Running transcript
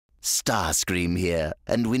Starscream here,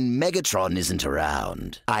 and when Megatron isn't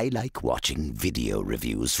around, I like watching video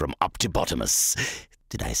reviews from Optibotimus.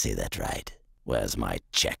 Did I say that right? Where's my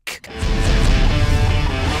check?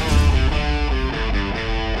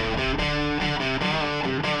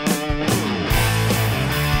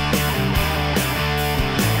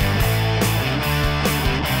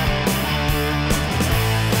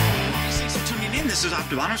 This is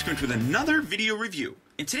optibotimus coming with another video review.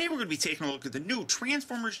 And today we're going to be taking a look at the new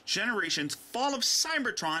Transformers Generations Fall of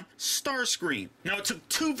Cybertron Starscream. Now it took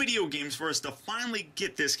 2 video games for us to finally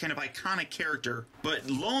get this kind of iconic character, but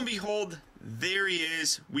lo and behold, there he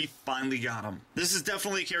is. We finally got him. This is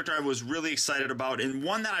definitely a character I was really excited about, and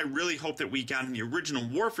one that I really hope that we got in the original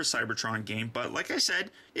War for Cybertron game, but like I said,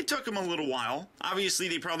 it took him a little while. Obviously,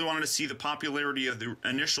 they probably wanted to see the popularity of the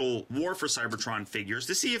initial War for Cybertron figures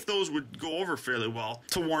to see if those would go over fairly well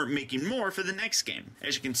to warrant making more for the next game.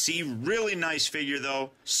 As you can see, really nice figure though.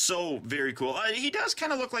 So very cool. He does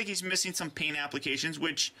kind of look like he's missing some paint applications,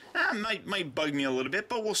 which might bug me a little bit,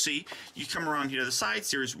 but we'll see. You come around here to the side,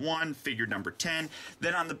 Series 1, figure number 10.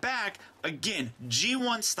 Then on the back, again,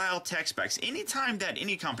 G1 style tech specs. Anytime that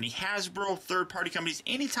any company, Hasbro, third-party companies,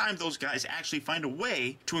 anytime those guys actually find a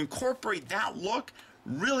way to incorporate that look,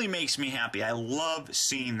 really makes me happy. I love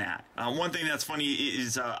seeing that. One thing that's funny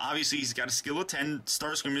is obviously he's got a skill of 10.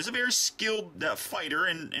 Starscream is a very skilled fighter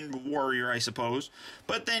and warrior, I suppose.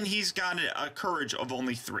 But then he's got a courage of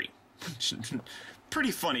only 3.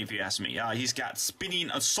 Pretty funny if you ask me. He's got spinning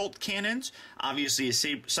assault cannons, obviously a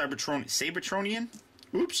Cybertronian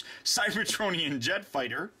jet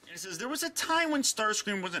fighter. And it says, there was a time when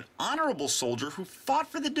Starscream was an honorable soldier who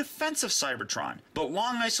fought for the defense of Cybertron, but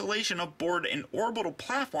long isolation aboard an orbital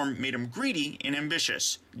platform made him greedy and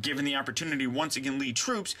ambitious. Given the opportunity to once again lead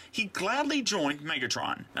troops, he gladly joined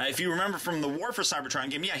Megatron. If you remember from the War for Cybertron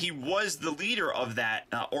game, yeah, he was the leader of that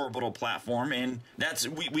orbital platform, and that's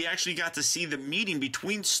we actually got to see the meeting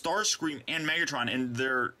between Starscream and Megatron, and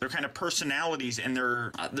their kind of personalities and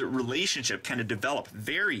their relationship kind of develop.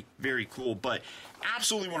 Very, very cool, but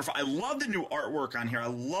absolutely wonderful. I love the new artwork on here. I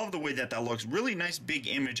love the way that looks. Really nice big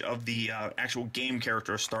image of the actual game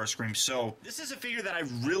character of Starscream. So this is a figure that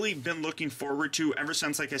I've really been looking forward to ever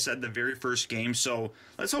since, like I said, the very first game. So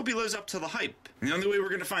let's hope he lives up to the hype. And the only way we're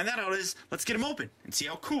going to find that out is let's get him open and see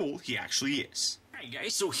how cool he actually is. Alright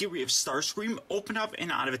guys, so here we have Starscream open up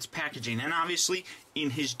and out of its packaging, and obviously in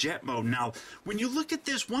his jet mode. Now, when you look at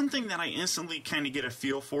this, one thing that I instantly kind of get a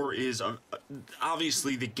feel for is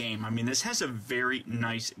obviously the game. I mean, this has a very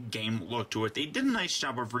nice game look to it. They did a nice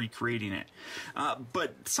job of recreating it.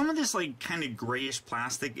 But some of this like kind of grayish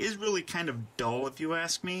plastic is really kind of dull if you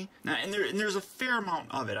ask me. And there's a fair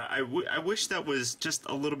amount of it. I wish that was just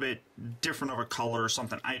a little bit different of a color or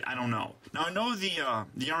something. I don't know. Now, I know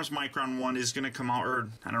the Arms Micron one is going to come out, or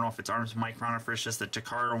I don't know if it's Arms Micron or if it's just the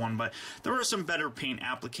Takara one, but there are some better paint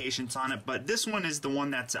applications on it, but this one is the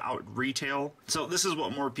one that's out retail, so this is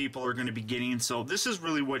what more people are going to be getting. So this is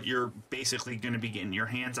really what you're basically going to be getting your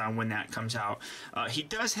hands on when that comes out. He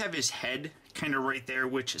does have his head kind of right there,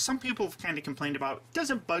 which some people have kind of complained about.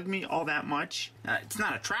 Doesn't bug me all that much. It's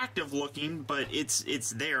not attractive looking, but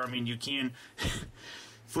it's there. I mean, you can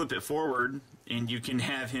flip it forward and you can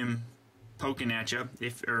have him poking at you,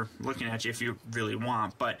 or looking at you if you really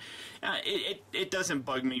want, but it doesn't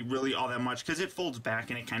bug me really all that much because it folds back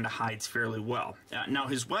and it kind of hides fairly well. Now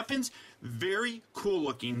his weapons, very cool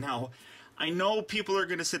looking. Now I know people are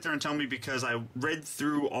going to sit there and tell me, because I read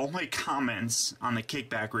through all my comments on the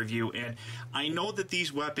Kickback review, and I know that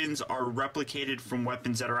these weapons are replicated from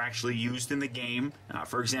weapons that are actually used in the game.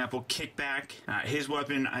 For example, Kickback, his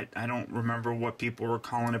weapon, I don't remember what people were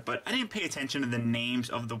calling it, but I didn't pay attention to the names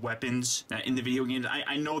of the weapons in the video games.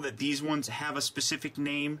 I know that these ones have a specific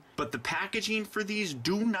name, but the packaging for these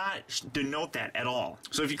do not denote that at all.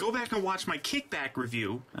 So if you go back and watch my Kickback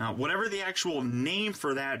review, whatever the actual name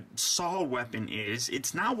for that saw weapon is,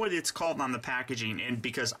 it's not what it's called on the packaging. And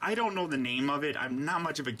because I don't know the name of it, I'm not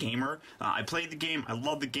much of a gamer. I played the game, I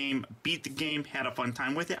loved the game, beat the game, had a fun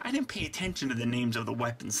time with it. I didn't pay attention to the names of the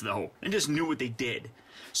weapons though, and just knew what they did.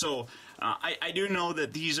 So I do know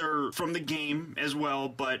that these are from the game as well,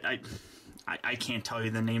 but I can't tell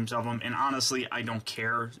you the names of them, and honestly, I don't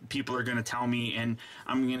care. People are going to tell me, and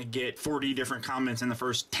I'm going to get 40 different comments in the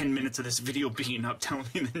first 10 minutes of this video being up telling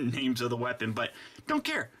me the names of the weapon, but don't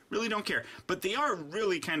care. Really don't care. But they are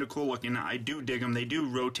really kind of cool looking. I do dig them. They do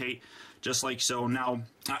rotate just like so. Now,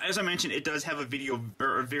 as I mentioned, it does have a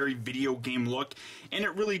very video game look, and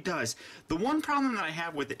it really does. The one problem that I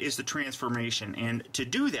have with it is the transformation, and to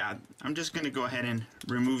do that, I'm just going to go ahead and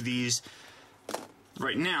remove these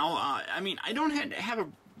right now. I mean, I don't have a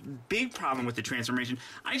big problem with the transformation.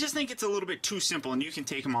 I just think it's a little bit too simple, and you can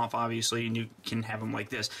take them off, obviously, and you can have them like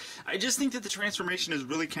this. I just think that the transformation is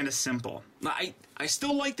really kind of simple. I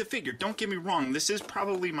still like the figure, don't get me wrong. This is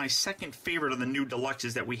probably my second favorite of the new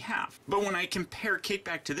deluxes that we have. But when I compare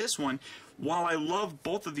Kickback to this one, while I love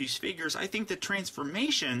both of these figures, I think the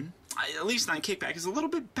transformation, at least on Kickback, is a little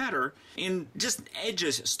bit better and just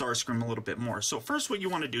edges Starscream a little bit more. So first what you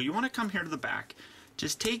want to do, you want to come here to the back.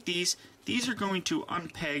 Just take these. These are going to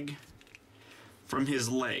unpeg from his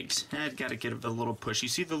legs. I've got to give it a little push. You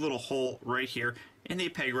see the little hole right here, and they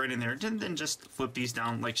peg right in there. And then just flip these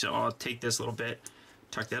down like so. I'll take this little bit,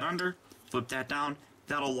 tuck that under, flip that down.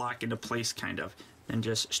 That'll lock into place kind of. Then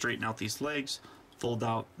just straighten out these legs, fold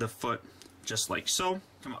out the foot just like so.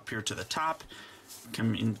 Come up here to the top,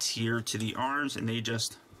 come in here to the arms, and they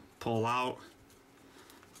just pull out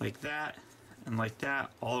like that and like that,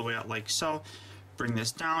 all the way out like so. Bring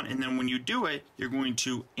this down, and then when you do it, you're going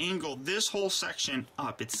to angle this whole section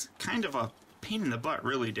up. It's kind of a pain in the butt,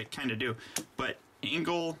 really, to kind of do, but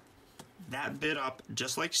angle that bit up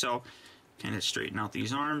just like so. Kind of straighten out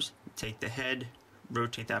these arms, take the head,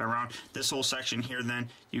 rotate that around. This whole section here, then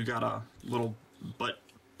you got a little butt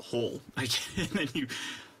hole, and then you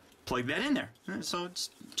plug that in there. So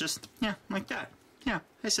it's just, yeah, like that. Yeah,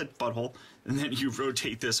 I said butthole. And then you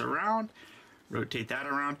rotate this around, rotate that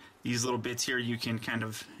around. These little bits here, you can kind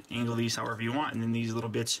of angle these however you want, and then these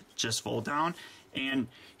little bits just fold down. And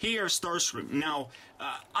here, Starscream. Now,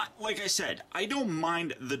 like I said, I don't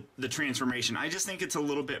mind the transformation. I just think it's a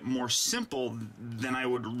little bit more simple than I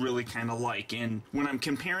would really kind of like. And when I'm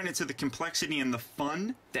comparing it to the complexity and the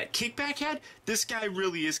fun that Kickback had, this guy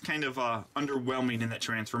really is kind of underwhelming in that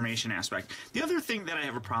transformation aspect. The other thing that I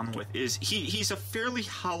have a problem with is he's a fairly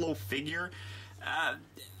hollow figure.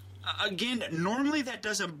 Again, normally that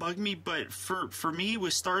doesn't bug me, but for me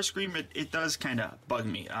with Starscream, it does kind of bug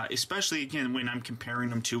me, especially again when I'm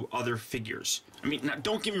comparing him to other figures. I mean, now,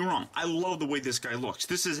 don't get me wrong, I love the way this guy looks.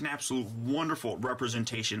 This is an absolute wonderful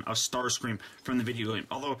representation of Starscream from the video game,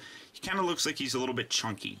 although he kind of looks like he's a little bit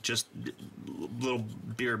chunky, just little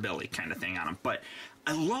beer belly kind of thing on him, but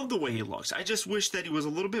I love the way he looks. I just wish that he was a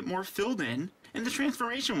little bit more filled in, and the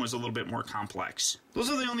transformation was a little bit more complex. Those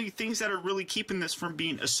are the only things that are really keeping this from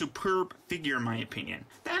being a superb figure, in my opinion.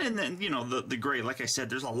 That and then, you know, the gray, like I said,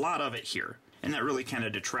 there's a lot of it here, and that really kind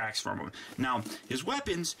of detracts from him. Now, his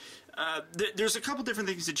weapons, there's a couple different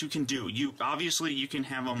things that you can do. Obviously, you can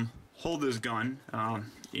have him hold his gun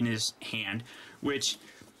in his hand, which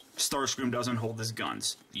Starscream doesn't hold his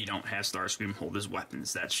guns. You don't have Starscream hold his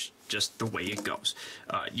weapons. That's just the way it goes.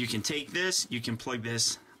 You can take this, you can plug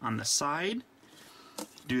this on the side,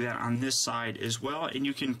 do that on this side as well, and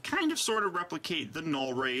you can kind of sort of replicate the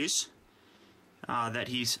null rays that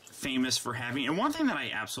he's famous for having. And one thing that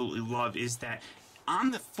I absolutely love is that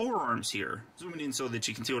on the forearms here, zooming in so that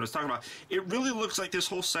you can see what I was talking about, it really looks like this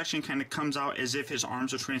whole section kind of comes out as if his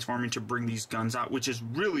arms are transforming to bring these guns out, which is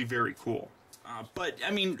really very cool. But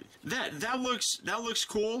I mean, that looks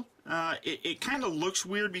cool. It kind of looks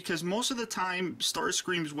weird because most of the time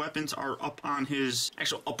Starscream's weapons are up on his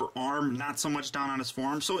actual upper arm, not so much down on his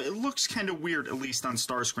forearm, so it looks kind of weird, at least on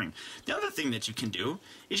Starscream. The other thing that you can do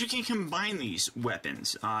is you can combine these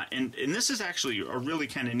weapons, and this is actually a really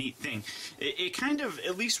kind of neat thing. It kind of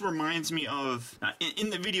at least reminds me of, in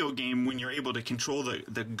the video game, when you're able to control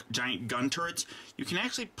the giant gun turrets, you can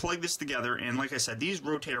actually plug this together, and like I said, these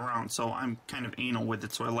rotate around, so I'm kind of anal with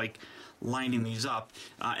it, so I like lining these up,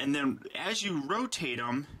 and then as you rotate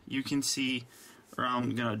them, you can see, or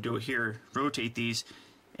I'm gonna do it here, rotate these,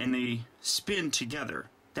 and they spin together.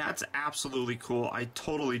 That's absolutely cool. I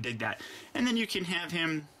totally dig that. And then you can have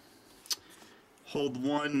him hold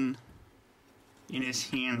one in his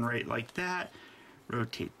hand right like that,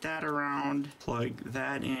 rotate that around, plug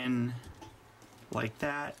that in like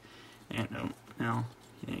that, and now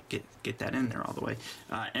get that in there all the way.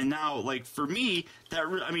 And now, like, for me,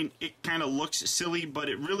 I mean, it kind of looks silly, but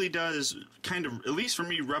it really does kind of, at least for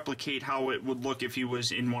me, replicate how it would look if he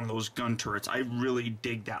was in one of those gun turrets. I really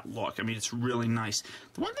dig that look. I mean, it's really nice.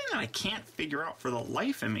 The one thing that I can't figure out for the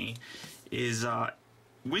life of me is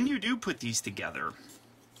when you do put these together,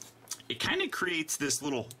 it kind of creates this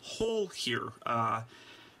little hole here. I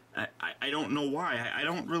don't know why. I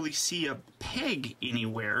don't really see a peg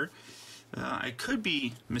anywhere. I could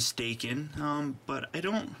be mistaken, but I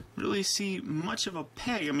don't really see much of a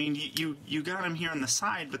peg. I mean, you got him here on the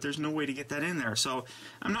side, but there's no way to get that in there. So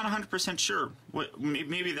I'm not 100% sure.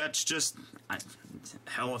 Maybe that's just,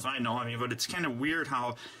 hell if I know. I mean, but it's kind of weird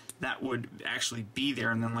how that would actually be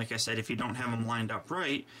there. And then, like I said, if you don't have them lined up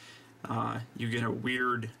right, you get a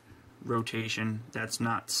weird rotation that's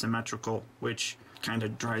not symmetrical, which kind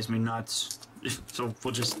of drives me nuts. So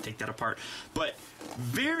we'll just take that apart. But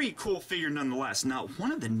very cool figure nonetheless. Now,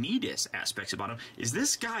 one of the neatest aspects about him is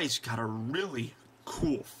this guy's got a really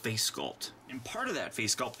cool face sculpt. And part of that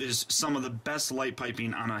face sculpt is some of the best light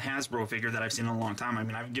piping on a Hasbro figure that I've seen in a long time. I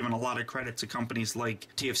mean, I've given a lot of credit to companies like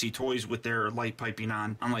TFC Toys with their light piping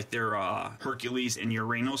on like their Hercules and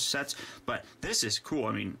Uranus sets. But this is cool.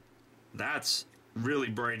 I mean, that's really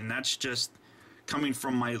bright, and that's just coming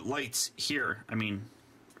from my lights here. I mean,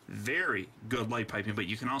 very good light piping, but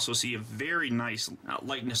you can also see a very nice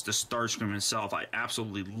likeness to Starscream himself. I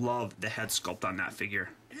absolutely love the head sculpt on that figure.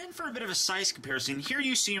 And then for a bit of a size comparison, here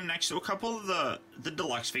you see him next to a couple of the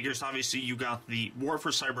deluxe figures. Obviously, you got the War for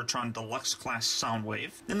Cybertron Deluxe Class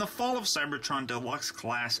Soundwave, then the Fall of Cybertron Deluxe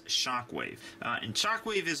Class Shockwave. And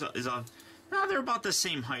Shockwave is a they're about the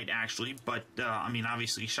same height, actually, but, I mean,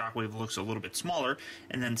 obviously, Shockwave looks a little bit smaller,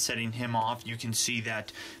 and then setting him off, you can see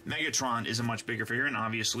that Megatron is a much bigger figure, and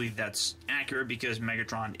obviously that's accurate because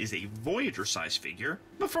Megatron is a Voyager-sized figure.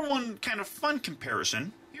 But for one kind of fun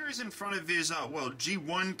comparison, here is in front of his,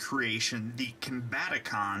 G1 creation, the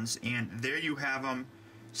Combaticons, and there you have him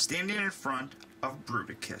standing in front of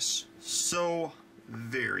Bruticus. So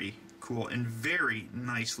very cool and very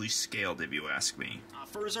nicely scaled, if you ask me.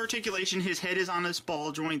 For his articulation, his head is on this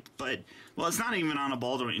ball joint, but, well, it's not even on a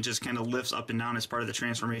ball joint. It just kind of lifts up and down as part of the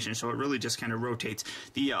transformation, so it really just kind of rotates.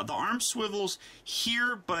 The arm swivels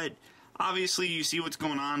here, but obviously you see what's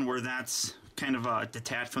going on where that's kind of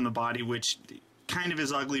detached from the body, which kind of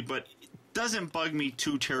is ugly, but doesn't bug me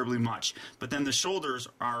too terribly much. But then the shoulders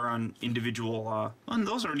are on individual, and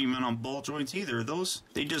those aren't even on ball joints either. Those,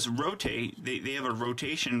 they just rotate. They have a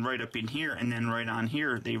rotation right up in here, and then right on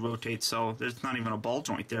here they rotate, so there's not even a ball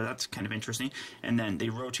joint there. That's kind of interesting. And then they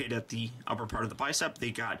rotate at the upper part of the bicep.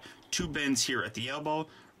 They got two bends here at the elbow.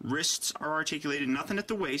 Wrists are articulated, nothing at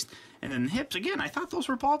the waist. And then the hips, again, I thought those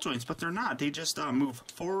were ball joints, but they're not. They just move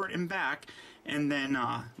forward and back, and then,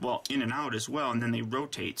 well, in and out as well, and then they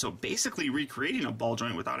rotate. So basically recreating a ball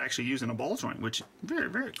joint without actually using a ball joint, which very,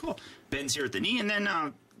 very cool. Bends here at the knee, and then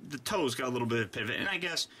the toes got a little bit of pivot, and I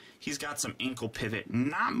guess he's got some ankle pivot.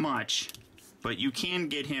 Not much, but you can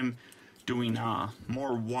get him doing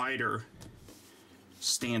more wider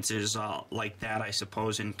stances like that, I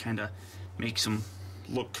suppose, and kind of makes him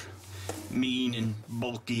look mean and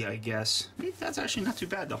bulky, I guess. That's actually not too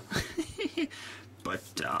bad, though. But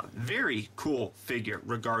very cool figure,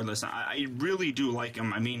 regardless. I really do like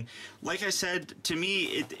him. I mean, like I said, to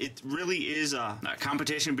me, it really is a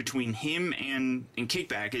competition between him and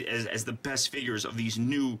Kickback as the best figures of these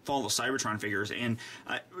new Fall of Cybertron figures. And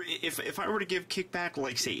if I were to give Kickback,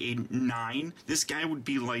 like, say, a 9, this guy would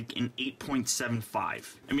be like an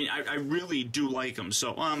 8.75. I mean, I really do like him.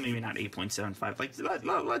 So, well, maybe not 8.75. Like,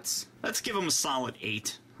 let's give him a solid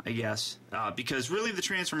 8. I guess, because really the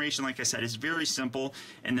transformation, like I said, is very simple,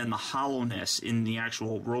 and then the hollowness in the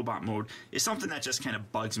actual robot mode is something that just kind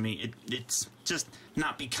of bugs me. It's just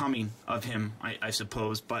not becoming of him, I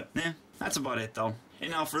suppose, but that's about it, though. And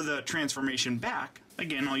now for the transformation back,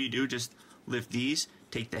 again, all you do, just lift these,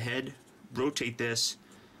 take the head, rotate this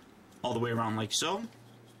all the way around like so,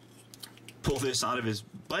 pull this out of his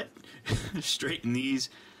butt, straighten these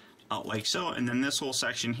out like so, and then this whole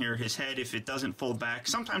section here, his head, if it doesn't fold back,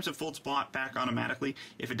 sometimes it folds back automatically.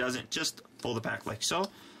 If it doesn't, just fold it back like so,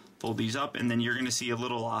 fold these up, and then you're going to see a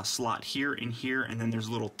little slot here and here, and then there's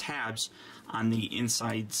little tabs on the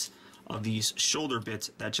insides of these shoulder bits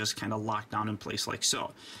that just kind of lock down in place like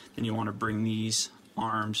so. Then you want to bring these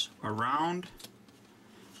arms around,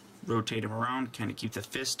 rotate them around, kind of keep the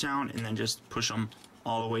fist down, and then just push them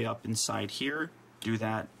all the way up inside here. Do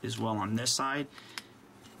that as well on this side.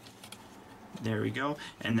 There we go.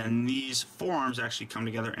 And then these forearms actually come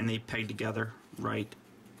together and they peg together right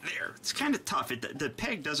there. It's kind of tough. The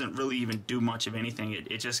peg doesn't really even do much of anything.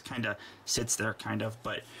 It just kind of sits there, kind of.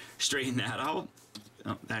 But straighten that out.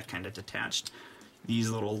 Oh, that kind of detached.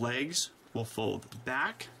 These little legs will fold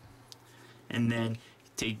back. And then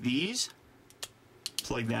take these,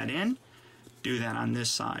 plug that in. Do that on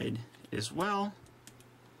this side as well.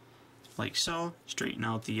 Like so. Straighten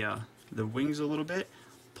out the wings a little bit.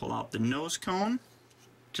 Pull out the nose cone,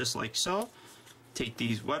 just like so. Take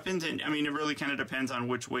these weapons, and I mean, it really kind of depends on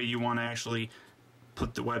which way you want to actually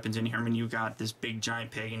put the weapons in here. I mean, you got this big giant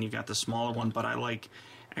peg, and you got the smaller one, but I like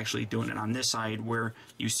actually doing it on this side where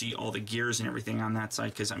you see all the gears and everything on that side,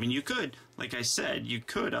 because I mean, you could, like I said, you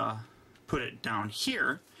could put it down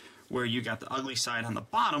here where you got the ugly side on the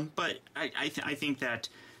bottom, but I think that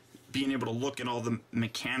being able to look at all the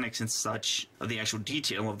mechanics and such of the actual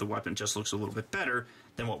detail of the weapon just looks a little bit better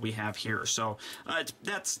than what we have here. So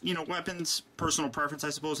that's, you know, weapons, personal preference, I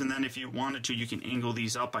suppose. And then if you wanted to, you can angle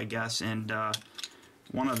these up, I guess. And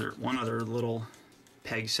one other little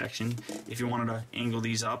peg section, if you wanted to angle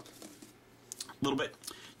these up a little bit,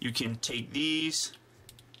 you can take these,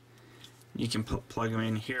 you can plug them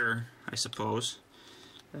in here, I suppose.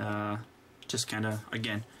 Just kind of,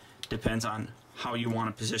 again, depends on how you want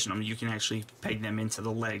to position them. You can actually peg them into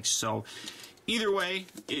the legs. So either way,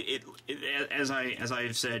 as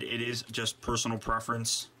I've said, it is just personal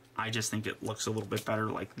preference. I just think it looks a little bit better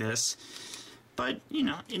like this. But, you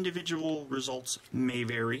know, individual results may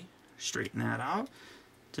vary. Straighten that out,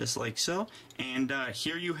 just like so. And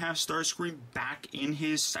here you have Starscream back in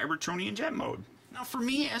his Cybertronian jet mode. Now for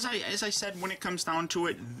me, as I said, when it comes down to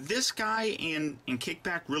it, this guy and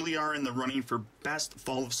Kickback really are in the running for best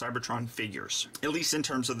Fall of Cybertron figures, at least in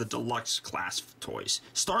terms of the deluxe class toys.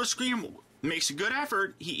 Starscream makes a good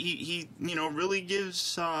effort. He you know, really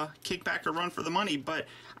gives Kickback a run for the money, but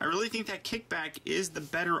I really think that Kickback is the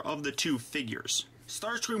better of the two figures.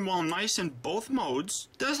 Starscream, while nice in both modes,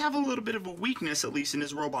 does have a little bit of a weakness, at least in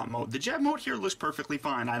his robot mode. The jet mode here looks perfectly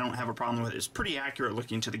fine. I don't have a problem with it. It's pretty accurate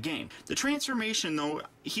looking to the game. The transformation, though,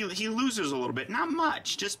 he loses a little bit. Not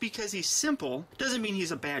much. Just because he's simple doesn't mean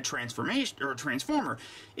he's a bad transformation or transformer.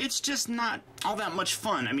 It's just not all that much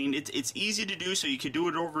fun. I mean, it's easy to do, so you could do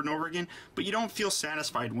it over and over again, but you don't feel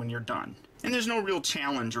satisfied when you're done. And there's no real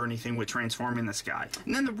challenge or anything with transforming this guy.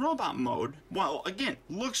 And then the robot mode, well, again,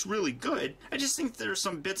 looks really good. I just think there's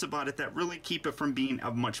some bits about it that really keep it from being a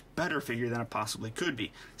much better figure than it possibly could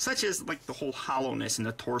be. Such as, like, the whole hollowness in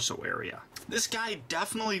the torso area. This guy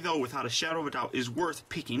definitely, though, without a shadow of a doubt, is worth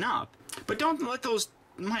picking up. But don't let those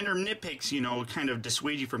minor nitpicks, you know, kind of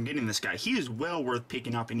dissuade you from getting this guy. He is well worth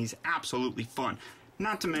picking up, and he's absolutely fun.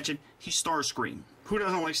 Not to mention, he's Starscream. Who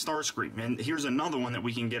doesn't like Starscream? And here's another one that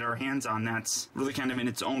we can get our hands on that's really kind of in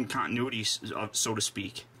its own continuity, so to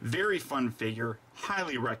speak. Very fun figure,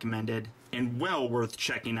 highly recommended, and well worth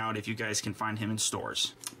checking out if you guys can find him in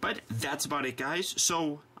stores. But that's about it, guys.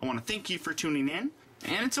 So I want to thank you for tuning in.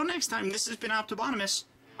 And until next time, this has been optibotimus.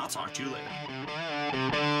 I'll talk to you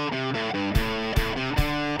later.